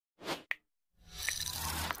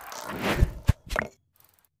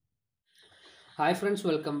Hi friends,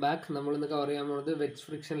 welcome back. We will cover the wedge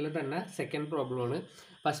friction second problem.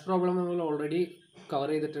 First problem we already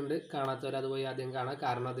covered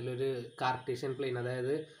Cartesian plane. That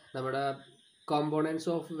is the components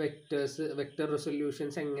of vectors, vector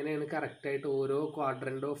resolutions correct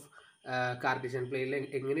quadrant of Cartesian plane.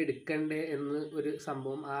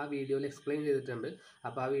 Video explain video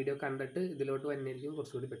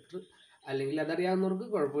അല്ലെങ്കിൽ അതറിയാവുന്നവർക്ക്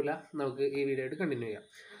കുഴപ്പമില്ല നമുക്ക് ഈ video ആയിട്ട് continue ചെയ്യാം.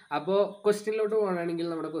 അപ്പോൾ ക്വസ്റ്റ്യനിലോട്ട് പോകുകയാണെങ്കിൽ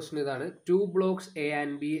നമ്മുടെ question ഇതാണ്. 2 blocks A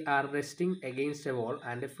and B are resting against a wall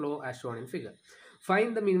and a flow as shown in figure.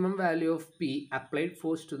 Find the minimum value of P applied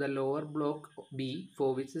force to the lower block B for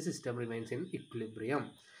which the system remains in equilibrium.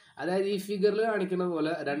 അതായത് ഈ ഫിഗറിൽ കാണിക്കുന്ന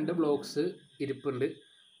പോലെ രണ്ട് blocks ഇരിപ്പുണ്ട്.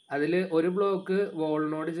 അതിൽ ഒരു block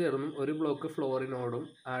വോളിനോട് ചേർന്നും ഒരു ബ്ലോക്ക് ഫ്ലോറിനോടും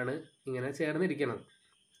ആണ് ഇങ്ങനെ ചേർന്നിരിക്കുന്നത്.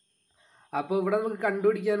 അപ്പോൾ ഇവിടെ നമുക്ക്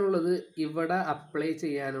കണ്ടുപിടിക്കാനുള്ളത് ഇവിടെ അപ്ലൈ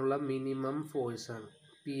ചെയ്യാനുള്ള മിനിമം ഫോഴ്സാണ്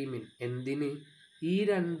പി മിൻ. എന്തിന്? ഈ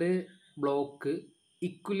രണ്ട് ബ്ലോക്ക്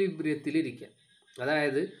ഇക്വിലിബ്രിയത്തിലിരിക്കുക.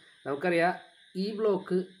 അതായത് നമുക്കറിയാം ഈ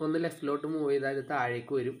ബ്ലോക്ക് ഒന്ന് ലെഫ്റ്റിലോട്ട് മൂവ് ചെയ്താൽ ഇത്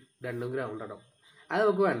താഴേക്ക് വരും, രണ്ടും ഗ്രൗണ്ട് ഇടും. അത്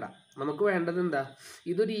നമുക്ക് വേണ്ട. നമുക്ക് വേണ്ടത് എന്താ?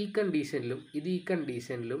 ഇതൊരു ഈ കണ്ടീഷനിലും ഇത് ഈ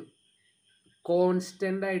കണ്ടീഷനിലും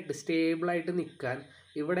കോൺസ്റ്റൻ്റ് ആയിട്ട് സ്റ്റേബിളായിട്ട് നിൽക്കാൻ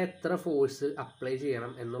ഇവിടെ എത്ര ഫോഴ്സ് അപ്ലൈ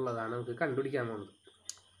ചെയ്യണം എന്നുള്ളതാണ് നമുക്ക് കണ്ടുപിടിക്കാൻ പോകുന്നത്.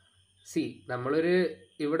 നമ്മളൊരു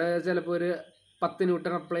ഇവിടെ ചിലപ്പോൾ ഒരു 10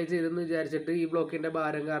 ന്യൂട്ടൺ അപ്ലൈ ചെയ്തെന്ന് വിചാരിച്ചിട്ട് ഈ ബ്ലോക്കിൻ്റെ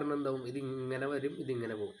ഭാരം കാരണം എന്താവും? ഇതിങ്ങനെ വരും,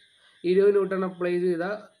 ഇതിങ്ങനെ പോകും. 20 ന്യൂട്ടൺ അപ്ലൈ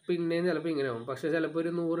ചെയ്താൽ പിന്നെയും ചിലപ്പോൾ ഇങ്ങനെ പോകും. പക്ഷേ ചിലപ്പോൾ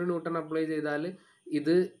ഒരു 100 ന്യൂട്ടൺ അപ്ലൈ ചെയ്താൽ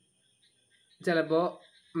ഇത് ചിലപ്പോൾ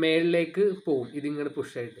മേളിലേക്ക് പോകും, ഇതിങ്ങനെ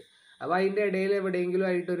പുഷായിട്ട്. അപ്പോൾ അതിൻ്റെ ഇടയിൽ എവിടെയെങ്കിലും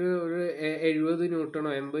ആയിട്ടൊരു 70 ന്യൂട്ടണോ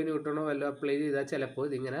 80 ന്യൂട്ടണോ വല്ലതും അപ്ലൈ ചെയ്താൽ ചിലപ്പോൾ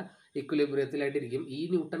ഇതിങ്ങനെ ഇക്വിലിബ്രിയത്തിലായിട്ടിരിക്കും. ഈ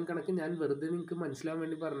ന്യൂട്ടൺ കണക്ക് ഞാൻ വെറുതെ നിങ്ങൾക്ക് മനസ്സിലാവാൻ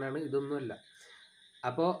വേണ്ടി പറഞ്ഞാണ്, ഇതൊന്നുമല്ല.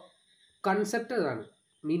 അപ്പോൾ കൺസെപ്റ്റ് അതാണ്,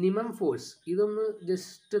 മിനിമം ഫോഴ്സ്. ഇതൊന്ന്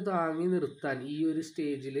ജസ്റ്റ് താങ്ങി നിർത്താൻ, ഈ ഒരു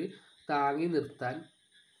സ്റ്റേജിൽ താങ്ങി നിർത്താൻ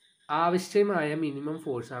ആവശ്യമായ മിനിമം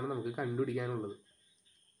ഫോഴ്സാണ് നമുക്ക് കണ്ടുപിടിക്കാനുള്ളത്.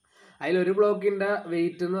 അതിലൊരു ബ്ലോക്കിൻ്റെ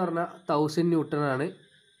വെയിറ്റ് എന്ന് പറഞ്ഞാൽ 1000 ന്യൂട്ടൺ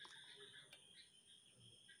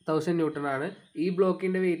ആണ്. ഈ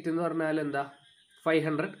ബ്ലോക്കിൻ്റെ വെയിറ്റ് എന്ന് പറഞ്ഞാൽ എന്താ?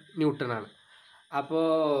 500 ന്യൂട്ടൺ ആണ്. അപ്പോൾ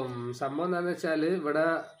സംഭവം എന്താണെന്ന് വെച്ചാൽ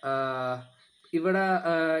ഇവിടെ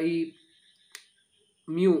ഈ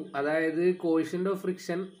മ്യൂ, അതായത് കോഷ്യൻ്റ് ഓഫ്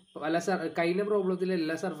ഫ്രിക്ഷൻ കഴിഞ്ഞ പ്രോബ്ലത്തിൽ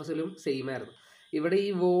എല്ലാ സർഫസിലും സെയിം ആയിരുന്നു. ഇവിടെ ഈ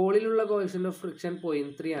വോളിലുള്ള കോഷ്യൻ്റ് ഓഫ് ഫ്രിക്ഷൻ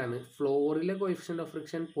 0.3 ആണ്, ഫ്ലോറിലെ കോഷ്യൻ്റ് ഓഫ്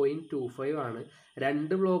ഫ്രിക്ഷൻ 0.25 ആണ്,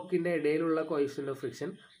 രണ്ട് ബ്ലോക്കിൻ്റെ ഇടയിലുള്ള കോഷ്യൻ്റ് ഓഫ് ഫ്രിക്ഷൻ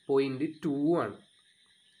 0.2 ആണ്.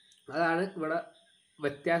 അതാണ് ഇവിടെ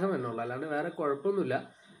വ്യത്യാസം എന്നുള്ളത്, അല്ലാണ്ട് വേറെ കുഴപ്പമൊന്നുമില്ല.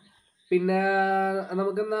 പിന്നെ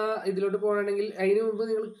നമുക്കെന്നാ ഇതിലോട്ട് പോകണമെങ്കിൽ അതിന് മുമ്പ്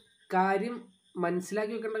നിങ്ങൾ കാര്യം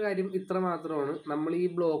മനസ്സിലാക്കി വെക്കേണ്ട കാര്യം ഇത്ര മാത്രമാണ്. നമ്മൾ ഈ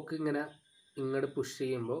ബ്ലോക്ക് ഇങ്ങോട്ട് പുഷ്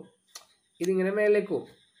ചെയ്യുമ്പോൾ ഇതിങ്ങനെ മേലേക്ക് പോകും.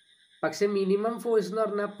 പക്ഷെ മിനിമം ഫോഴ്സ് എന്ന്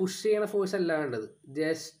പറഞ്ഞാൽ പുഷ് ചെയ്യണ ഫോഴ്സ് അല്ല വേണ്ടത്,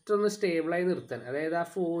 ജസ്റ്റ് ഒന്ന് സ്റ്റേബിളായി നിർത്താൻ. അതായത് ആ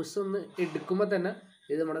ഫോഴ്സ് ഒന്ന് എടുക്കുമ്പോൾ തന്നെ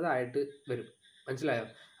ഇത് നമ്മുടെ താഴോട്ട് വരും. മനസ്സിലായോ?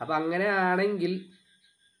 അപ്പോൾ അങ്ങനെ ആണെങ്കിൽ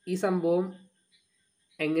ഈ സംഭവം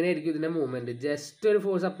എങ്ങനെയായിരിക്കും ഇതിൻ്റെ മൂവ്മെൻറ്റ്? ജസ്റ്റ് ഒരു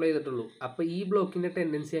ഫോഴ്സ് അപ്ലൈ ചെയ്തിട്ടുള്ളൂ. അപ്പോൾ ഈ ബ്ലോക്കിൻ്റെ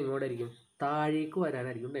ടെൻഡൻസി എങ്ങോട്ടായിരിക്കും? താഴേക്ക്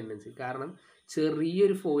വരാനായിരിക്കും ടെൻഡൻസി. കാരണം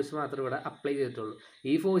ചെറിയൊരു ഫോഴ്സ് മാത്രമേ ഇവിടെ അപ്ലൈ ചെയ്തിട്ടുള്ളൂ.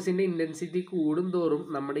 ഈ ഫോഴ്സിൻ്റെ ഇൻറ്റൻസിറ്റി കൂടും തോറും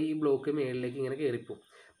നമ്മുടെ ഈ ബ്ലോക്ക് മേളിലേക്ക് ഇങ്ങനെ കയറിപ്പോവും.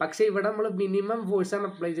 പക്ഷേ ഇവിടെ നമ്മൾ മിനിമം ഫോഴ്സാണ്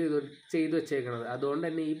അപ്ലൈ ചെയ്ത് വെച്ചേക്കുന്നത്. അതുകൊണ്ട്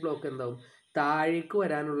തന്നെ ഈ ബ്ലോക്ക് എന്താവും? താഴേക്ക്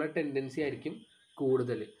വരാനുള്ള ടെൻഡൻസി ആയിരിക്കും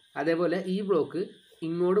കൂടുതൽ. അതേപോലെ ഈ ബ്ലോക്ക്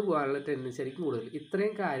ഇങ്ങോട്ട് പോകാനുള്ള ടെൻഡൻസി ആയിരിക്കും കൂടുതൽ.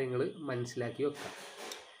 ഇത്രയും കാര്യങ്ങൾ മനസ്സിലാക്കി വെക്കാം.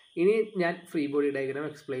 ഇനി ഞാൻ ഫ്രീ ബോഡി ഡയഗ്രാം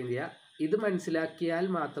എക്സ്പ്ലെയിൻ ചെയ്യാം. ഇത് മനസ്സിലാക്കിയാൽ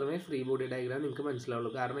മാത്രമേ ഫ്രീ ബോഡി ഡയഗ്രാം നിങ്ങൾക്ക് മനസ്സിലാവുള്ളൂ.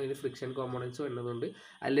 കാരണം ഇതിന് ഫ്രിക്ഷൻ കോമ്പോണൻസ് വരുന്നതുകൊണ്ട്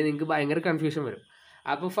അല്ലെങ്കിൽ നിങ്ങൾക്ക് ഭയങ്കര കൺഫ്യൂഷൻ വരും.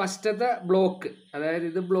 അപ്പോൾ ഫസ്റ്റത്തെ ബ്ലോക്ക്, അതായത്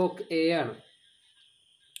ഇത് ബ്ലോക്ക് എ ആണ്.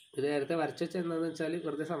 ഇത് നേരത്തെ വരച്ച് വെച്ചാൽ എന്താണെന്ന് വെച്ചാൽ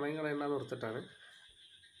വെറുതെ സമയം കളയണ്ടെന്ന് ഓർത്തിട്ടാണ്.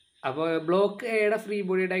 അപ്പോൾ ബ്ലോക്ക് എയുടെ ഫ്രീ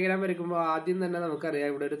ബോഡി ഡയഗ്രാം വരയ്ക്കുമ്പോൾ ആദ്യം തന്നെ നമുക്കറിയാം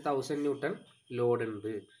ഇവിടെ ഒരു 1000 ന്യൂട്ടൺ ലോഡ്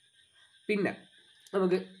ഉണ്ട്. പിന്നെ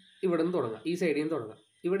നമുക്ക് ഇവിടെ നിന്ന് തുടങ്ങാം, ഈ സൈഡിൽ നിന്ന് തുടങ്ങാം.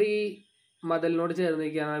 ഇവിടെ ഈ മതിലിനോട്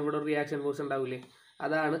ചേർന്നിരിക്കുകയാണ്, ഇവിടെ റിയാക്ഷൻ ഫോഴ്സ് ഉണ്ടാവില്ലേ?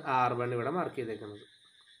 അതാണ് R1 ഇവിടെ മാർക്ക് ചെയ്തേക്കുന്നത്.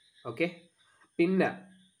 ഓക്കെ. പിന്നെ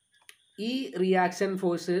ഈ റിയാക്ഷൻ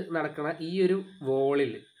ഫോഴ്സ് നടക്കണ ഈ ഒരു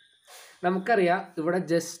വോളിൽ നമുക്കറിയാം ഇവിടെ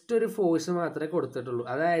ജസ്റ്റ് ഒരു ഫോഴ്സ് മാത്രമേ കൊടുത്തിട്ടുള്ളൂ.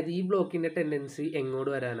 അതായത് ഈ ബ്ലോക്കിൻ്റെ ടെൻഡൻസി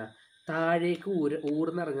എങ്ങോട്ട് വരാനാണ്? താഴേക്ക്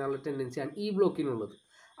ഊർന്നിറങ്ങാനുള്ള ടെൻഡൻസിയാണ് ഈ ബ്ലോക്കിനുള്ളത്.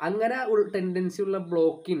 അങ്ങനെ ടെൻഡൻസി ഉള്ള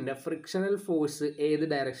ബ്ലോക്കിൻ്റെ ഫ്രിക്ഷണൽ ഫോഴ്സ് ഏത്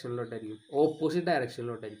ഡയറക്ഷനിലോട്ടായിരിക്കും? ഓപ്പോസിറ്റ്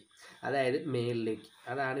ഡയറക്ഷനിലോട്ടായിരിക്കും, അതായത് മേളിലേക്ക്.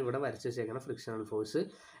 അതാണ് ഇവിടെ വരച്ച് വെച്ചേക്കുന്ന frictional force.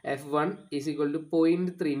 F1 is equal to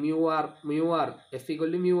 0.3 mu r F equal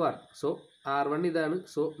to mu r. So R1 ഇതാണ്.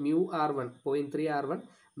 സോ mu R1 0.3 R1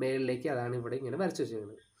 മേളിലേക്ക്, അതാണ് ഇവിടെ ഇങ്ങനെ വരച്ച്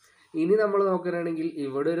വെച്ചേക്കുന്നത്. ഇനി നമ്മൾ നോക്കുകയാണെങ്കിൽ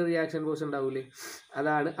ഇവിടെ ഒരു റിയാക്ഷൻ ഫോഴ്സ് ഉണ്ടാവില്ലേ?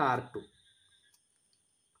 അതാണ് R2.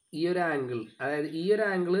 ഈ ഒരു ആംഗിൾ, അതായത് ഈ ഒരു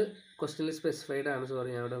ആംഗിൾ ക്വസ്റ്റ്യനിൽ സ്പെസിഫൈഡ് ആണ്, സോറി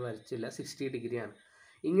ഞാൻ ഇവിടെ വരച്ചില്ല, 60 ഡിഗ്രി ആണ്.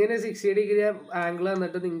 ഇങ്ങനെ 60 ഡിഗ്രി ആംഗിൾ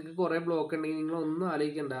വന്നിട്ട് നിങ്ങൾക്ക് കുറേ ബ്ലോക്ക് ഉണ്ടെങ്കിൽ നിങ്ങളൊന്നും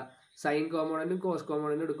ആലോചിക്കണ്ട, സൈൻ കോമ്പോണൻറ്റും കോസ്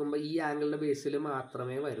കോമ്പോണൻറ്റും എടുക്കുമ്പോൾ ഈ ആംഗിളിൻ്റെ ബേസിൽ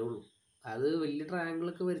മാത്രമേ വരുള്ളൂ. അത് വലിയ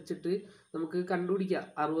ട്രയാങ്കിളൊക്കെ വരച്ചിട്ട് നമുക്ക് കണ്ടുപിടിക്കാം.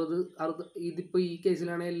 60 ഇതിപ്പോൾ ഈ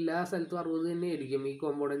കേസിലാണെങ്കിൽ എല്ലാ സ്ഥലത്തും 60 തന്നെ ആയിരിക്കും ഈ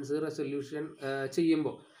കോമ്പോണൻസ് റെസൊല്യൂഷൻ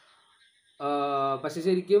ചെയ്യുമ്പോൾ. പക്ഷെ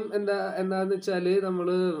ശരിക്കും എന്താണെന്ന് വെച്ചാൽ നമ്മൾ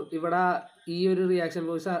ഇവിടെ ഈ ഒരു റിയാക്ഷൻ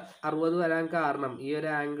ഫോഴ്സ് 60 വരാൻ കാരണം, ഈ ഒരു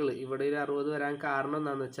ആംഗിൾ ഇവിടെ ഒരു 60 വരാൻ കാരണം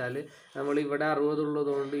എന്താണെന്ന് വെച്ചാൽ നമ്മൾ ഇവിടെ 60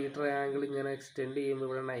 ഉള്ളതുകൊണ്ട് ഈ ട്രയാങ്കിൾ ഇങ്ങനെ എക്സ്റ്റെൻഡ് ചെയ്യുമ്പോൾ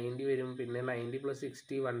ഇവിടെ 90 വരും, പിന്നെ 90 +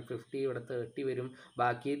 60 150, ഇവിടെ 30 വരും,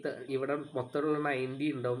 ബാക്കി ഇവിടെ മൊത്തമുള്ള 90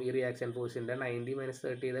 ഉണ്ടാവും. ഈ റിയാക്ഷൻ ഫോഴ്സിൻ്റെ 90 -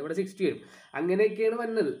 30 ചെയ്താൽ ഇവിടെ 60 വരും. അങ്ങനെയൊക്കെയാണ്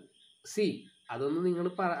വന്നത്. അതൊന്നും നിങ്ങൾ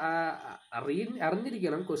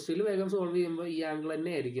അറിഞ്ഞിരിക്കണം. ക്വസ്റ്റ്യനിൽ വേഗം സോൾവ് ചെയ്യുമ്പോൾ ഈ ആംഗിൾ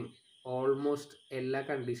തന്നെ ആയിരിക്കും ഓൾമോസ്റ്റ് എല്ലാ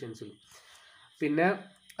കണ്ടീഷൻസിലും. പിന്നെ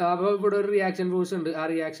അപ്പോൾ ഇവിടെ ഒരു റിയാക്ഷൻ ഫോഴ്സ് ഉണ്ട്. ആ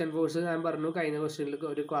റിയാക്ഷൻ ഫോഴ്സ് ഞാൻ പറഞ്ഞു കഴിഞ്ഞ ക്വസ്റ്റ്യനിൽ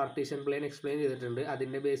ഒരു കാർട്ടീഷ്യൻ പ്ലെയിൻ എക്സ്പ്ലെയിൻ ചെയ്തിട്ടുണ്ട്.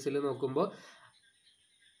 അതിൻ്റെ ബേസിൽ നോക്കുമ്പോൾ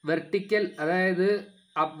വെർട്ടിക്കൽ, അതായത്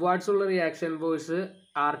അപ്വാർഡ്സ് ഉള്ള reaction force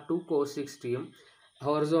R2 cos 60യും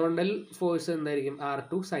horizontal force എന്തായിരിക്കും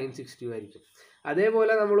R2 sin 60 ആയിരിക്കും.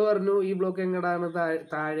 അതേപോലെ നമ്മൾ പറഞ്ഞു ഈ ബ്ലോക്ക് എങ്ങടാണ്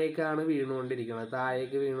താഴേക്കാണ് വീണുകൊണ്ടിരിക്കുന്നത്.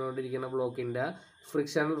 താഴേക്ക് വീണുകൊണ്ടിരിക്കുന്ന ബ്ലോക്കിൻ്റെ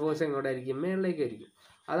ഫ്രിക്ഷണൽ ഫോഴ്സ് എങ്ങോട്ടായിരിക്കും? മേളിലേക്കായിരിക്കും.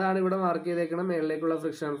 അതാണ് ഇവിടെ മാർക്ക് ചെയ്തേക്കണം. മേളിലേക്കുള്ള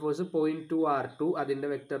ഫ്രിക്ഷണൽ ഫോഴ്സ് 0.2 R2. അതിൻ്റെ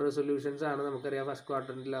വെക്റ്റർ റെസൊല്യൂഷൻസ് ആണ് നമുക്കറിയാം. First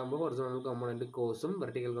ക്വാഡ്രന്റിലാകുമ്പോൾ horizontal component കോസും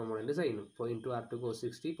vertical component സൈനും. 0.2 R2 cos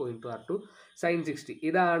 60, 0.2 R2 sin 60.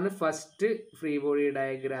 ഇതാണ് ഫസ്റ്റ് ഫ്രീ ബോഡി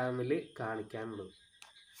ഡയഗ്രാമിൽ കാണിക്കാനുള്ളത്.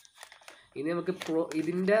 ഇനി നമുക്ക്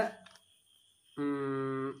ഇതിൻ്റെ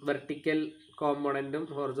വെർട്ടിക്കൽ കോമ്പോണൻറ്റും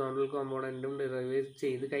ഹൊറിസോണ്ടൽ കോമ്പോണൻറ്റും ഡിറൈവ്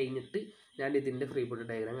ചെയ്ത് കഴിഞ്ഞിട്ട് ഞാൻ ഇതിൻ്റെ ഫ്രീ ബോഡി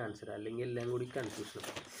ഡയഗ്രാം കാണിച്ചു തരാം, അല്ലെങ്കിൽ എല്ലാം കൂടി കൺഫ്യൂഷൻ.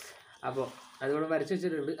 അപ്പോൾ അതിവിടെ വരച്ച്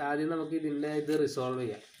വെച്ചിട്ടുണ്ട്. ആദ്യം നമുക്ക് ഇതിൻ്റെ ഇത് റിസോൾവ്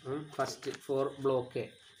ചെയ്യാം. First four block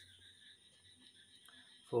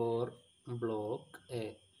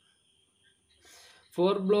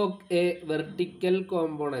A vertical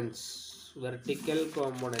components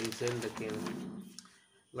എന്തൊക്കെയാണ്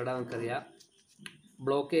ഇവിടെ നമുക്കറിയാം.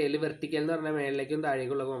 ബ്ലോക്ക് എയിൽ വെർട്ടിക്കൽ എന്ന് പറഞ്ഞാൽ മേളിലേക്കും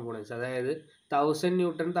താഴേക്കുള്ള കോമ്പോണൻസ്, അതായത് 1000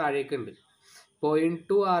 newton താഴേക്കുണ്ട്,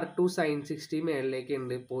 0.2 R2 sin 60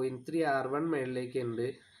 മേളിലേക്കുണ്ട്, 0.3 R1 മേളിലേക്കുണ്ട്,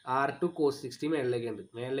 R2 cos 60 മേളിലേക്കുണ്ട്.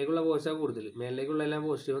 മേളിലേക്കുള്ള ഫോഴ്സാണ് കൂടുതൽ. മേളിലേക്കുള്ള എല്ലാം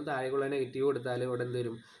പോസിറ്റീവും താഴേക്കുള്ള നെഗറ്റീവ് കൊടുത്താൽ ഇവിടെ എന്ത്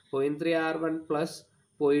വരും? 0.3 R1 +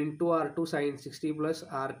 0.2 R2 sin 60 +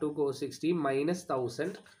 R2 cos 60 -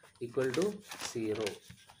 1000 = 0.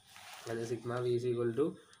 അതായത് sigma V =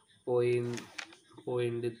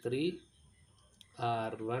 0.3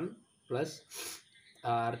 R1 +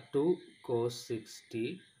 R2 cos 60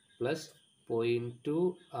 + 0.2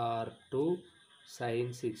 R2 sin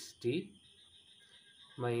 60 -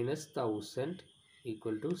 1000 =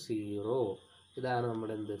 0. ഇതാണ്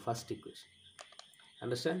നമ്മുടെ ഫസ്റ്റ് ഇക്വേഷൻ.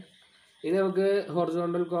 അണ്ടർസ്റ്റാൻഡ്? ഇനി നമുക്ക്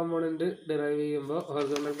ഹൊറിസോണ്ടൽ കോമ്പോണൻറ്റ് ഡിറൈവ് ചെയ്യുമ്പോൾ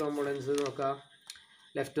ഹൊറിസോണ്ടൽ കോമ്പോണൻസ് നോക്കാം.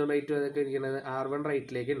 ലെഫ്റ്റും റൈറ്റും അതൊക്കെ ഇരിക്കുന്നത്. R1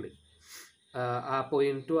 റൈറ്റിലേക്കുണ്ട്,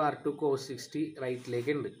 0.2 R2 cos 60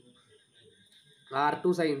 റൈറ്റിലേക്കുണ്ട്, R2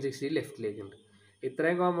 sin 60 ലെഫ്റ്റിലേക്കുണ്ട്.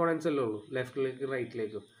 ഇത്രയും കോമ്പോണൻസ് അല്ലേ ഉള്ളൂ, ലെഫ്റ്റിലേക്കും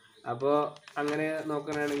റൈറ്റിലേക്കും. അപ്പോൾ അങ്ങനെ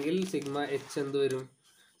നോക്കുകയാണെങ്കിൽ സിഗ്മ H എന്ത് വരും?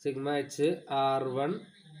 Sigma H R1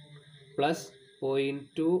 +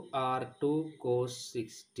 0.2 R2 cos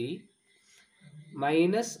 60 -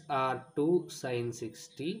 R2 sin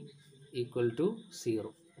 60 = 0.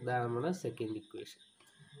 ഇതാണ് നമ്മുടെ സെക്കൻഡ് ഇക്വേഷൻ.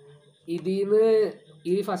 ഇതിന്ന്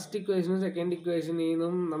ഈ ഫസ്റ്റ് ഇക്വേഷനും സെക്കൻഡ് ഇക്വേഷനിൽ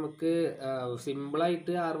നിന്നും നമുക്ക്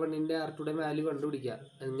സിമ്പിളായിട്ട് R1ൻ്റെ R2യുടെ വാല്യൂ കണ്ടുപിടിക്കാം.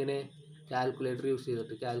 എങ്ങനെ? കാൽക്കുലേറ്റർ യൂസ്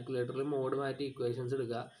ചെയ്തിട്ട്. കാൽക്കുലേറ്ററിൽ മോഡ് മാറ്റി ഇക്വേഷൻസ്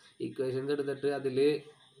എടുക്കുക. ഇക്വേഷൻസ് എടുത്തിട്ട് അതിൽ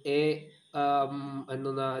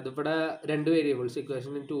ഇതിവിടെ 2 വേരിയബിൾസ്,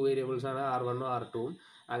 ഇക്വേഷനിൽ 2 വേരിയബിൾസ് ആണ്, R1ഉം R2ഉം.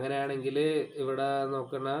 അങ്ങനെയാണെങ്കിൽ ഇവിടെ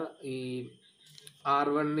നോക്കുന്ന ഈ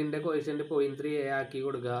R1ൻ്റെ കോഷ്യൻ്റ് 0.3A ആക്കി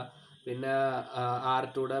കൊടുക്കുക, പിന്നെ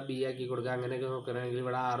R2യുടെ B ആക്കി കൊടുക്കുക. അങ്ങനെയൊക്കെ നോക്കുകയാണെങ്കിൽ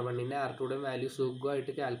ഇവിടെ R1ൻ്റെ R2യുടെ വാല്യൂ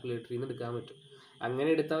സുഖമായിട്ട് കാൽക്കുലേറ്ററിൽ നിന്ന് എടുക്കാൻ പറ്റും. അങ്ങനെ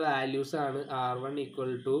എടുത്ത വാല്യൂസാണ് R1 =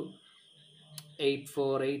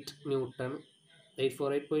 848 ന്യൂട്ടൺ,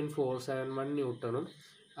 848.471 ന്യൂട്ടണും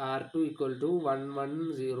R2 =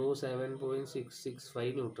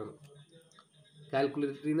 1107.665 ന്യൂട്ടണും.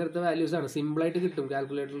 കാൽക്കുലേറ്ററിൽ നിന്ന് എടുത്ത വാല്യൂസാണ്. സിമ്പിളായിട്ട് കിട്ടും,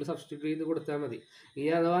 കാൽക്കുലേറ്ററിൽ സബ്സ്റ്റിറ്റ്യൂട്ട് ചെയ്ത് കൊടുത്താൽ മതി. ഇനി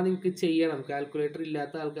അഥവാ നിങ്ങൾക്ക് ചെയ്യണം, കാൽക്കുലേറ്റർ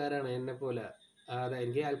ഇല്ലാത്ത ആൾക്കാരാണ് എന്നെ പോലെ, അതായത്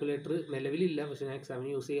എനിക്ക് കാൽക്കുലേറ്റർ നിലവിലില്ല, പക്ഷെ ഞാൻ എക്സാമിന്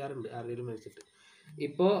യൂസ് ചെയ്യാറുണ്ട് ആരെങ്കിലും മേടിച്ചിട്ട്.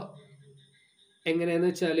 ഇപ്പോൾ എങ്ങനെയാണെന്ന്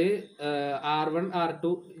വെച്ചാൽ R1 R2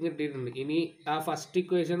 കിട്ടിയിട്ടുണ്ട്. ഇനി ആ ഫസ്റ്റ്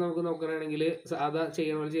ഇക്വേഷൻ നമുക്ക് നോക്കുകയാണെങ്കിൽ സാധാ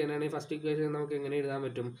ചെയ്യണ പോലെ ചെയ്യണമെങ്കിൽ ഫസ്റ്റ് ഇക്വേഷൻ നമുക്ക് എങ്ങനെ എഴുതാൻ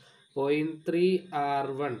പറ്റും? 0.3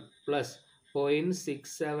 R1 +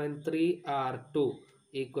 0.673 R2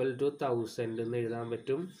 = 1000 എന്ന് എഴുതാൻ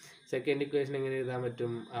പറ്റും. സെക്കൻഡ് ഇക്വേഷൻ എങ്ങനെ എഴുതാൻ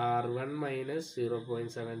പറ്റും? R1 -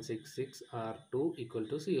 0.766 R2 =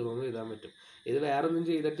 0 എന്ന് എഴുതാൻ പറ്റും. ഇത് വേറെ ഒന്നും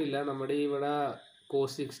ചെയ്തിട്ടില്ല. നമ്മുടെ ഇവിടെ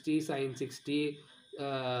cos 60 sin 60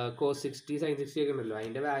 കോസ് 60 സൈൻ 60 ഒക്കെ ഉണ്ടല്ലോ,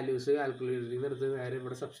 അതിൻ്റെ വാല്യൂസ് കാൽക്കുലേറ്ററിൽ നിന്ന് എടുത്ത് നേരെ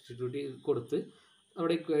ഇവിടെ സബ്സ്റ്റിറ്റ്യൂട്ട് കൊടുത്ത്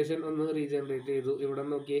നമ്മുടെ ഇക്വേഷൻ ഒന്ന് റീജനറേറ്റ് ചെയ്തു. ഇവിടെ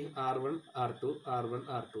നോക്കി R1 R2 R1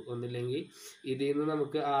 R2 ഒന്നില്ലെങ്കിൽ ഇതിൽ നിന്ന്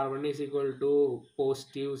നമുക്ക് R1 is equal to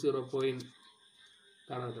positive 0.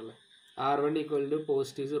 കാണാത്തുള്ളത് R1 equal to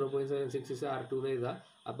positive 0.76 R2 എന്ന് എഴുതാം.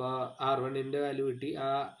 അപ്പോൾ R1ൻ്റെ വാല്യൂ കിട്ടി. ആ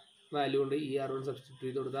വാല്യൂ കൊണ്ട് ഈ R1 സബ്സ്റ്റിറ്റ്യൂട്ട്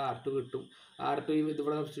ചെയ്ത് കൊടുത്താൽ R2 കിട്ടും. R2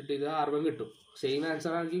 ഇതിവിടെ സബ്സ്റ്റിറ്റ്യൂട്ട് ചെയ്താൽ R1 കിട്ടും. സെയിം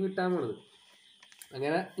ആൻസർ ആണെങ്കിൽ കിട്ടാൻ പോണത്.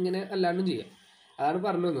 അങ്ങനെ ഇങ്ങനെ അല്ലാണ്ടും ചെയ്യാം. അതാണ്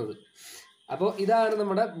പറഞ്ഞു തന്നത്. അപ്പോൾ ഇതാണ്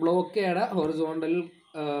നമ്മുടെ ബ്ലോക്ക് എയുടെ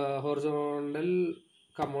ഹൊറിസോണ്ടൽ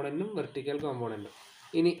കമ്പോണൻറ്റും വെർട്ടിക്കൽ കമ്പോണൻറ്റും.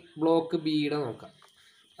 ഇനി ബ്ലോക്ക് ബിയുടെ നോക്കാം.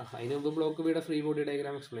 അതിന് മുമ്പ് ബ്ലോക്ക് ബിയുടെ ഫ്രീ ബോഡി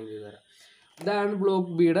ഡയഗ്രാം എക്സ്പ്ലെയിൻ ചെയ്ത് തരാം. ഇതാണ് ബ്ലോക്ക്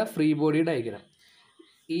ബിയുടെ ഫ്രീ ബോഡി ഡയഗ്രാം.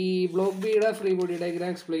 ഈ ബ്ലോക്ക് ബിയുടെ ഫ്രീ ബോഡി ഡയഗ്രാം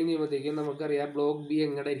എക്സ്പ്ലെയിൻ ചെയ്യുമ്പോഴത്തേക്കും നമുക്കറിയാം ബ്ലോക്ക് ബി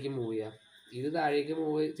എങ്ങോട്ടായിരിക്കും മൂവ് ചെയ്യുക. ഇത് താഴേക്ക്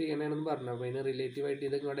മൂവ് ചെയ്യണമെന്ന് പറഞ്ഞു. അപ്പോൾ അതിന് റിലേറ്റീവായിട്ട്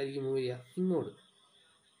ഇത് എങ്ങോട്ടായിരിക്കും മൂവ് ചെയ്യുക? ഇങ്ങോട്ട്.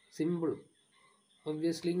 സിമ്പിൾ.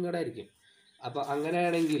 ഒബ്വിയസ്ലി ഇങ്ങോട്ടായിരിക്കും. അപ്പോൾ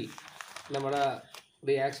അങ്ങനെയാണെങ്കിൽ നമ്മുടെ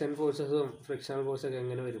റിയാക്ഷൻ ഫോഴ്സസും ഫ്രിക്ഷണൽ ഫോഴ്സൊക്കെ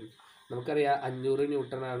എങ്ങനെ വരും? നമുക്കറിയാം 500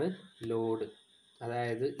 ന്യൂട്ടനാണ് ലോഡ്,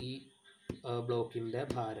 അതായത് ഈ ബ്ലോക്കിൻ്റെ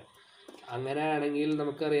ഭാരം. അങ്ങനെയാണെങ്കിൽ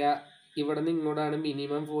നമുക്കറിയാം ഇവിടെ നിന്ന് ഇങ്ങോട്ടാണ്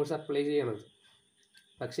മിനിമം ഫോഴ്സ് അപ്ലൈ ചെയ്യണത്.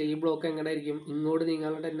 പക്ഷേ ഈ ബ്ലോക്ക് എങ്ങനെയായിരിക്കും? ഇങ്ങോട്ട്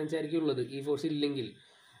നീങ്ങാനുള്ള ടെൻഡൻസി ആയിരിക്കും ഉള്ളത് ഈ ഫോഴ്സ് ഇല്ലെങ്കിൽ.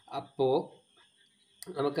 അപ്പോൾ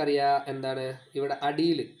നമുക്കറിയാം എന്താണ് ഇവിടെ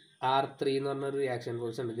അടിയിൽ R3 എന്ന് പറഞ്ഞൊരു റിയാക്ഷൻ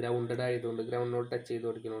ഫോഴ്സ് ഉണ്ട്. ഗ്രൗണ്ടഡ് ആയതുകൊണ്ട്, ഗ്രൗണ്ടിനോട് ടച്ച് ചെയ്ത്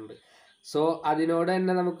കൊടുക്കുന്നുണ്ട്. സോ അതിനോട്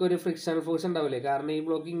തന്നെ നമുക്കൊരു ഫ്രിക്ഷൻ ഫോഴ്സ് ഉണ്ടാവില്ലേ? കാരണം ഈ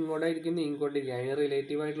ബ്ലോക്ക് ഇങ്ങോട്ടായിരിക്കും നീങ്ങിക്കൊണ്ടിരിക്കുക. അതിന്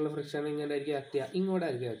റിലേറ്റീവ് ആയിട്ടുള്ള ഫ്രിക്ഷൻ ഇങ്ങോട്ടായിരിക്കും ആക്ട് ചെയ്യുക,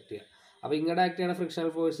 ഇങ്ങോട്ടായിരിക്കും ആക്ട് ചെയ്യുക. അപ്പോൾ ഇങ്ങോട്ട് ആക്ട് ചെയ്യുന്ന ഫ്രിക്ഷൻ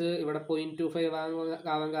ഫോഴ്സ് ഇവിടെ 0.25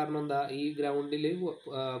 ആവാൻ കാരണം എന്താ? ഈ ഗ്രൗണ്ടിൽ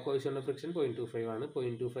കോയിഫിഷ്യന്റ് ഓഫ് ഫ്രിക്ഷൻ 0.25 ആണ്.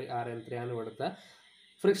 0.25 Rn3 ആണ് ഇവിടുത്തെ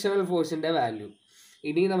ഫ്രിക്ഷണൽ ഫോഴ്സിൻ്റെ വാല്യൂ.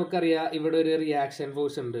 ഇനി നമുക്കറിയാം ഇവിടെ ഒരു റിയാക്ഷൻ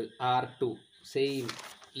ഫോഴ്സ് ഉണ്ട് R2. സെയിം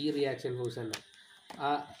ഈ റിയാക്ഷൻ ഫോഴ്സ് തന്നെ,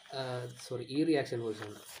 ഈ റിയാക്ഷൻ ഫോഴ്സ്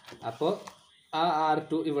ആണ്. അപ്പോൾ ആ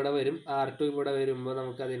R2 ഇവിടെ വരും. R2 ഇവിടെ വരുമ്പോൾ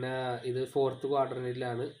നമുക്കതിനെ ഇത് 4th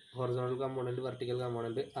ക്വാഡ്രന്റിലാണ്. Horizontal component, vertical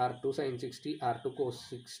component. R2 sin 60 R2 cos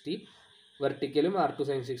 60 വെർട്ടിക്കലും R2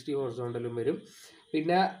 sin 60 ഹൊറിസോണ്ടലും വരും.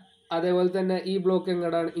 പിന്നെ അതേപോലെ തന്നെ ഈ ബ്ലോക്ക്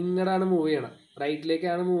ഇങ്ങോട്ടാണ് മൂവ് ചെയ്യണം,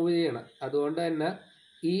 റൈറ്റിലേക്കാണ് മൂവ് ചെയ്യണം. അതുകൊണ്ട് തന്നെ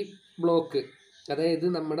ഈ ബ്ലോക്ക്, അതായത്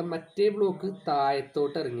നമ്മുടെ മറ്റേ ബ്ലോക്ക്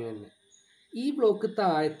താഴത്തോട്ട് ഇറങ്ങി തന്നെ. ഈ ബ്ലോക്ക്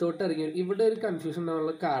താഴത്തോട്ട് ഇറങ്ങി ഇവിടെ ഒരു കൺഫ്യൂഷൻ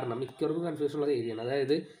ഉണ്ടാകാനുള്ള കാരണം, മിക്കവർക്കും കൺഫ്യൂഷൻ ഉള്ള ഏരിയയാണ്.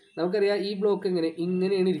 അതായത് നമുക്കറിയാം ഈ ബ്ലോക്ക്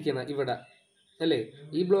ഇങ്ങനെയാണ് ഇരിക്കണം ഇവിടെ അല്ലേ?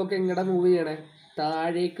 ഈ ബ്ലോക്ക് എങ്ങോട്ടാ മൂവ് ചെയ്യണേ?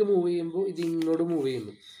 താഴേക്ക് മൂവ് ചെയ്യുമ്പോൾ ഇത് ഇങ്ങോട്ട് മൂവ്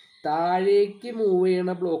ചെയ്യുന്നു. താഴേക്ക് മൂവ്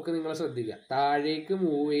ചെയ്യണ ബ്ലോക്ക് നിങ്ങൾ ശ്രദ്ധിക്കുക. താഴേക്ക്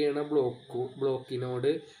മൂവ് ചെയ്യണ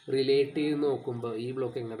ബ്ലോക്കിനോട് റിലേറ്റ് ചെയ്ത് നോക്കുമ്പോൾ ഈ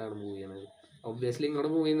ബ്ലോക്ക് എങ്ങോട്ടാണ് മൂവ് ചെയ്യണത്? ഒബ്വിയസ്ലി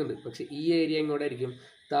ഇങ്ങോട്ട് മൂവ് ചെയ്യുന്നുണ്ട്. പക്ഷെ ഈ ഏരിയ എങ്ങോട്ടായിരിക്കും?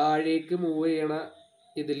 താഴേക്ക് മൂവ് ചെയ്യണ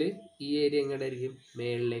ഇതിൽ ഈ ഏരിയ എങ്ങോട്ടായിരിക്കും?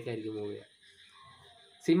 മേളിലേക്കായിരിക്കും മൂവ് ചെയ്യുക.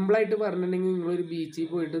 സിമ്പിളായിട്ട് പറഞ്ഞിട്ടുണ്ടെങ്കിൽ നിങ്ങളൊരു ബീച്ചിൽ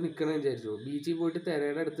പോയിട്ട് നിൽക്കണം വിചാരിച്ചു. ബീച്ചിൽ പോയിട്ട്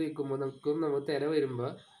തിരയുടെ അടുത്ത് നിൽക്കുമ്പോൾ നമ്മൾ തിര വരുമ്പോൾ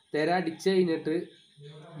തിര അടിച്ച് കഴിഞ്ഞിട്ട്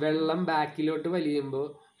വെള്ളം ബാക്കിലോട്ട് വലിയുമ്പോൾ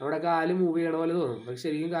നമ്മുടെ കാല് മൂവ് ചെയ്യണ പോലെ തോന്നും. പക്ഷെ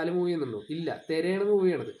ശരിക്കും കാല് മൂവ് ചെയ്യുന്നുണ്ടോ? ഇല്ല, തിരയാണ് മൂവ്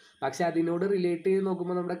ചെയ്യണത്. പക്ഷെ അതിനോട് റിലേറ്റ് ചെയ്ത്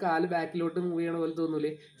നോക്കുമ്പോൾ നമ്മുടെ കാല് ബാക്കിലോട്ട് മൂവ് ചെയ്യണ പോലെ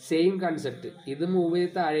തോന്നൂലേ? Same concept. ഇത് മൂവ്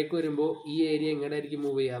ചെയ്ത് താഴേക്ക് വരുമ്പോൾ ഈ ഏരിയ എങ്ങനെയായിരിക്കും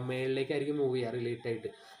മൂവ് ചെയ്യുക? മേളിലേക്കായിരിക്കും മൂവ് ചെയ്യുക റിലേറ്റ്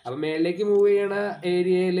ആയിട്ട്. അപ്പം മേളിലേക്ക് മൂവ് ചെയ്യണ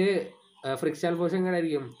ഏരിയയിൽ ഫ്രിക്ഷൻ ഫോഴ്സ്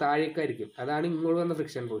എങ്ങനെയായിരിക്കും? താഴേക്കായിരിക്കും. അതാണ് ഇങ്ങോട്ട് വന്ന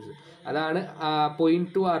ഫ്രിക്ഷൻ ഫോഴ്സ്. അതാണ്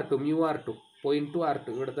 0.2 R2 മ്യൂ R2 0.2 R2.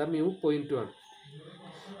 ഇവിടുത്തെ മ്യൂ 0.2 ആണ്.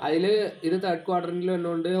 അതിൽ ഇത് തേർഡ് ക്വാഡ്രന്റിൽ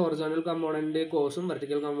വന്നുകൊണ്ട് ഹൊറിസോണ്ടൽ കമ്പോണൻറ്റ് കോസും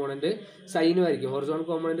വെർട്ടിക്കൽ കമ്പോണൻറ്റ് സൈനും ആയിരിക്കും. ഹൊറിസോണ്ടൽ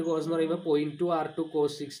കമ്പോണൻറ്റ് കോസ് എന്ന് പറയുമ്പോൾ 0.2 R2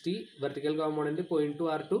 cos 60, vertical component 0.2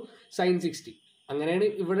 R2 sin 60. അങ്ങനെയാണ്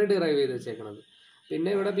ഇവിടെ ഡിറൈവ് ചെയ്ത് വെച്ചേക്കുന്നത്. പിന്നെ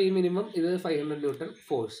ഇവിടെ പി മിനിമം ഇത് 500 ന്യൂട്ടൺ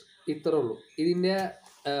ഫോഴ്സ്. ഇത്രേ ഉള്ളൂ. ഇതിൻ്റെ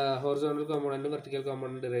horizontal component vertical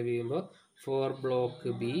component derive ചെയ്യുമ്പോൾ four block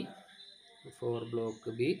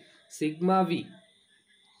B sigma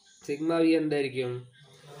V എന്തായിരിക്കും?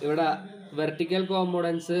 ഇവിടെ വെർട്ടിക്കൽ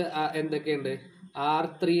കോമ്പോണൻസ് എന്തൊക്കെയുണ്ട്?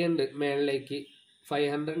 R3 ഉണ്ട് മേളിലേക്ക്,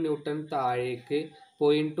 500 ന്യൂട്ടൺ താഴേക്ക്,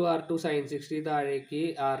 0.2 R2 sin 60 താഴേക്ക്,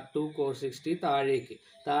 R2 cos 60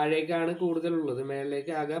 താഴേക്കാണ് കൂടുതലുള്ളത്.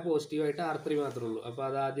 മേളിലേക്ക് ആകെ പോസിറ്റീവായിട്ട് R3 മാത്രമേ ഉള്ളൂ. അപ്പോൾ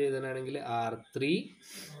അത് ആദ്യം എഴുതാനാണെങ്കിൽ R3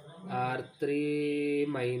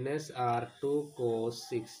 minus R2 cos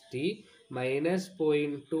 60 minus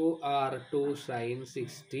 0.2 R2 sin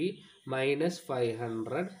 60 minus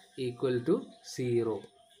 500 equal to 0.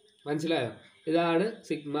 മനസ്സിലായോ? ഇതാണ്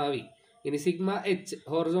സിഗ്മ വി. ഇനി സിഗ്മ എച്ച്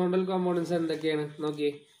ഹൊറിസോണ്ടൽ കോമ്പോണൻസ് എന്തൊക്കെയാണ്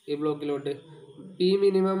നോക്കിയേ. ഈ ബ്ലോക്കിലോട്ട് പി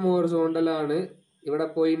മിനിമം ഹൊറിസോണ്ടലാണ്. ഇവിടെ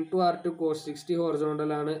 0.2 R2 cos 60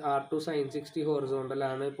 ഹൊറിസോണ്ടലാണ്, R2 sin 60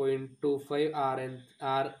 ഹൊറിസോണ്ടലാണ്, 0.25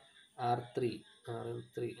 R3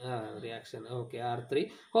 reaction R3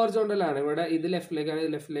 ഹൊറിസോണ്ടലാണ്. ഇവിടെ ഇത്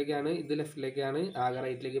ലെഫ്റ്റിലേക്കാണ്, ആകെ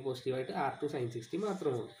റൈറ്റിലേക്ക് പോസിറ്റീവായിട്ട് R2 sin 60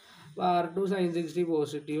 മാത്രമേ ഉള്ളൂ. അപ്പോൾ R2 sin 60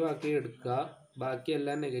 പോസിറ്റീവ് ആക്കി എടുക്കുക.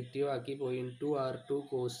 ബാക്കിയെല്ലാം നെഗറ്റീവ് ആക്കി 0.2 R2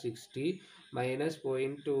 cos 60 minus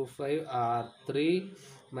 0.25 R3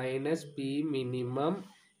 minus P minimum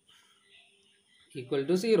equal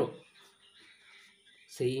to 0.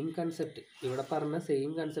 Same concept ഇവിടെ പറഞ്ഞ സെയിം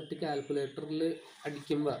കൺസെപ്റ്റ് കാൽക്കുലേറ്ററിൽ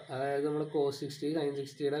അടിക്കുമ്പോൾ, അതായത് നമ്മൾ cos 60 sin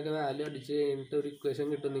 60യുടെ ഒക്കെ വാല്യൂ അടിച്ച് കഴിഞ്ഞിട്ട് ഒരു ഇക്വേഷൻ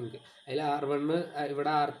കിട്ടും നിങ്ങൾക്ക്. അതിൽ R1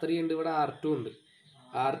 ഇവിടെ R3 ഉണ്ട്, ഇവിടെ R2 ഉണ്ട്.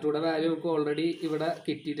 R2യുടെ വാല്യൂ നമുക്ക് ഓൾറെഡി ഇവിടെ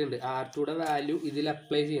കിട്ടിയിട്ടുണ്ട്. R2യുടെ വാല്യൂ ഇതിൽ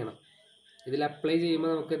അപ്ലൈ ചെയ്യണം. ഇതിൽ അപ്ലൈ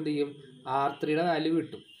ചെയ്യുമ്പോൾ നമുക്ക് എന്ത് ചെയ്യും, R3യുടെ വാല്യൂ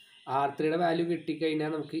കിട്ടും. R3യുടെ വാല്യൂ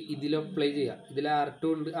കിട്ടിക്കഴിഞ്ഞാൽ നമുക്ക് ഇതിൽ അപ്ലൈ ചെയ്യാം. ഇതിൽ R2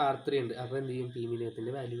 ഉണ്ട്, R3 ഉണ്ട്. അപ്പോൾ എന്ത് ചെയ്യും, പി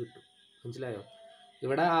മിനിമത്തിൻ്റെ വാല്യൂ കിട്ടും. മനസ്സിലായോ?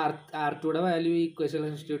 ഇവിടെ R2യുടെ വാല്യൂ ഇക്വേഷൻ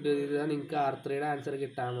സബ്സ്റ്റിറ്റ്യൂട്ട് ചെയ്താൽ നിങ്ങൾക്ക് R3യുടെ ആൻസർ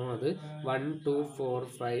കിട്ടാൻ പോകുന്നത്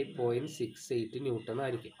 1245.68 ന്യൂട്ടൺ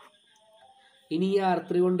ആയിരിക്കും. ഇനി ഈ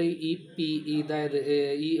R3 കൊണ്ട് ഈ പി ഇതായത്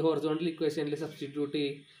ഈ ഹൊറിസോണ്ടൽ ഇക്വേഷനിൽ സബ്സ്റ്റിറ്റ്യൂട്ട്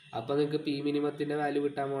ചെയ്യും. അപ്പോൾ നിങ്ങൾക്ക് പി മിനിമത്തിൻ്റെ വാല്യൂ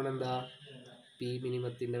കിട്ടാൻ പോകുന്നത് എന്താ, പി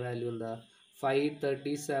മിനിമത്തിൻ്റെ വാല്യൂ എന്താ,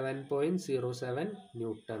 537.07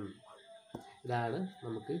 ന്യൂട്ടൺ. ഇതാണ്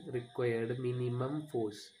നമുക്ക് റിക്വയർഡ് മിനിമം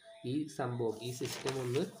ഫോഴ്സ്. ഈ സംഭവം, ഈ സിസ്റ്റം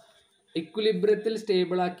ഒന്ന് ഇക്വിലിബ്രിയത്തിൽ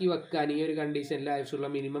സ്റ്റേബിൾ ആക്കി വെക്കാൻ ഈ ഒരു കണ്ടീഷനിൽ ആവശ്യമുള്ള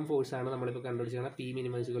മിനിമം ഫോഴ്സ് ആണ് നമ്മളിപ്പോൾ കണ്ടുപിടിച്ചിരിക്കുന്നത്. P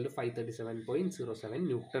minimum equal to 537.07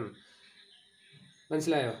 newton.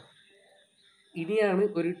 മനസ്സിലായോ? ഇനിയാണ്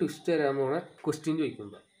ഒരു ട്വിസ്റ്റ് വരാൻ പോണ ക്വസ്റ്റ്യൻ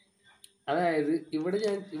ചോദിക്കുമ്പോൾ. അതായത് ഇവിടെ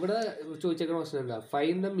ചോദിച്ചേക്കുന്ന ക്വസ്റ്റ്യൻ എന്താ,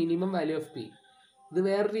 find the minimum value of P. ഇത്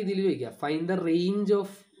വേറെ രീതിയിൽ ചോദിക്കുക, find the range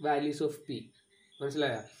of values of P.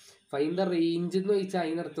 മനസ്സിലായോ? ഫൈൻഡ് ദ റേഞ്ച് എന്ന് ചോദിച്ചാൽ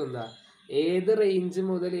അതിനർത്ഥം എന്താ, ഏത് റേഞ്ച്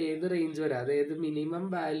മുതൽ ഏത് റേഞ്ച് വരെ, അതായത് മിനിമം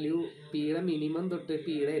വാല്യൂ പിയുടെ മിനിമം തൊട്ട്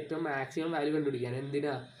പിയുടെ ഏറ്റവും മാക്സിമം വാല്യൂ കണ്ടുപിടിക്കാൻ.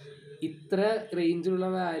 എന്തിനാ, ഇത്ര റേഞ്ചിലുള്ള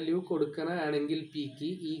വാല്യൂ കൊടുക്കണമെങ്കിൽ പിക്ക്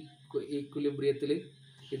ഈ ഈക്വിലിബ്രിയത്തിൽ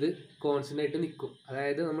ഇത് കോൺസ്റ്റൻ്റ് ആയിട്ട് നിൽക്കും.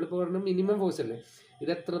 അതായത് നമ്മളിപ്പോൾ പറഞ്ഞ മിനിമം ഫോഴ്സ് അല്ലേ,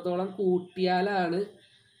 ഇത് എത്രത്തോളം കൂട്ടിയാലാണ്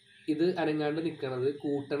ഇത് അനങ്ങാണ്ട് നിൽക്കണത്,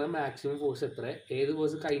 കൂട്ടണം മാക്സിമം ഫോഴ്സ് എത്ര, ഏത്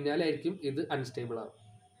ഫോഴ്സ് കഴിഞ്ഞാലായിരിക്കും ഇത് അൺസ്റ്റേബിൾ ആവും.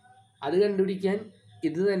 അത് കണ്ടുപിടിക്കാൻ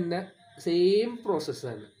ഇത് തന്നെ സെയിം പ്രോസസ്സ്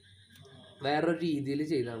തന്നെ വേറൊരു രീതിയിൽ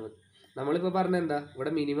ചെയ്താൽ മതി. നമ്മളിപ്പോൾ പറഞ്ഞ എന്താ,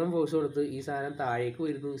 ഇവിടെ മിനിമം ഫോഴ്സ് കൊടുത്ത് ഈ സാധനം താഴേക്ക്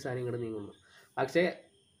വരുന്നു, ഈ സാധനം ഇങ്ങോട്ട് നീങ്ങുന്നു. പക്ഷേ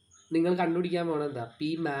നിങ്ങൾ കണ്ടുപിടിക്കാൻ പോകണം എന്താ, പി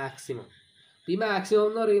മാക്സിമം. പി മാക്സിമം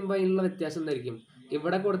എന്ന് പറയുമ്പോൾ അതിനുള്ള വ്യത്യാസം എന്തായിരിക്കും,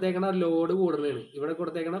 ഇവിടെ കൊടുത്തേക്കണ ലോഡ് കൂടുന്നതാണ്, ഇവിടെ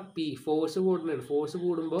കൊടുത്തേക്കണ പി ഫോഴ്സ് കൂടുന്നതാണ്. ഫോഴ്സ്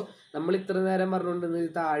കൂടുമ്പോൾ നമ്മൾ ഇത്ര നേരം പറഞ്ഞുകൊണ്ടിരുന്നത്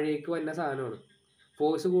താഴേക്ക് വന്ന സാധനമാണ്.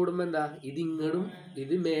 ഫോഴ്സ് കൂടുമ്പോൾ എന്താ, ഇത് ഇങ്ങോട്ടും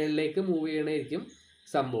ഇത് മേളിലേക്ക് മൂവ് ചെയ്യണമായിരിക്കും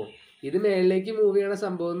സംഭവം. ഇത് മേളിലേക്ക് മൂവ് ചെയ്യണ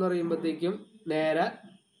സംഭവം എന്ന് പറയുമ്പോഴത്തേക്കും നേരെ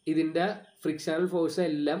ഇതിൻ്റെ ഫ്രിക്ഷണൽ ഫോഴ്സ്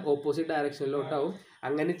എല്ലാം ഓപ്പോസിറ്റ് ഡയറക്ഷനിലോട്ടാവും.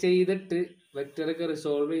 അങ്ങനെ ചെയ്തിട്ട് വെക്ടറൊക്കെ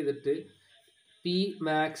റിസോൾവ് ചെയ്തിട്ട് പി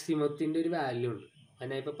മാക്സിമത്തിൻ്റെ ഒരു വാല്യൂ ഉണ്ട്.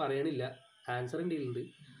 ഞാൻ ഇപ്പോൾ പറയണില്ല, ആൻസർ ഉണ്ട്.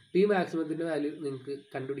 പി മാക്സിമത്തിൻ്റെ വാല്യൂ നിങ്ങൾക്ക്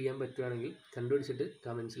കണ്ടുപിടിക്കാൻ പറ്റുകയാണെങ്കിൽ കണ്ടുപിടിച്ചിട്ട്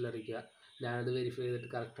കമൻസിൽ അറിയിക്കുക. ഞാനത് വെരിഫൈ ചെയ്തിട്ട്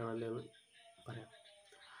കറക്റ്റ് ആണല്ലോ എന്ന് പറയാം.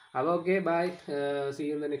 അപ്പോൾ okay, by, see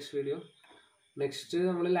you in the next video. Next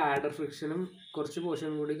നമ്മൾ ലാഡർ ഫ്രിക്ഷനും കുറച്ച്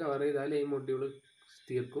പോർഷൻ കൂടി കവർ ചെയ്താൽ ഈ മൊഡ്യൂൾ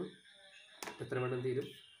തീർക്കും, എത്ര വേണം തീരും.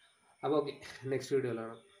 അപ്പോൾ ഓക്കെ, നെക്സ്റ്റ്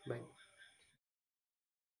വീഡിയോയിലാണ്. ബൈ.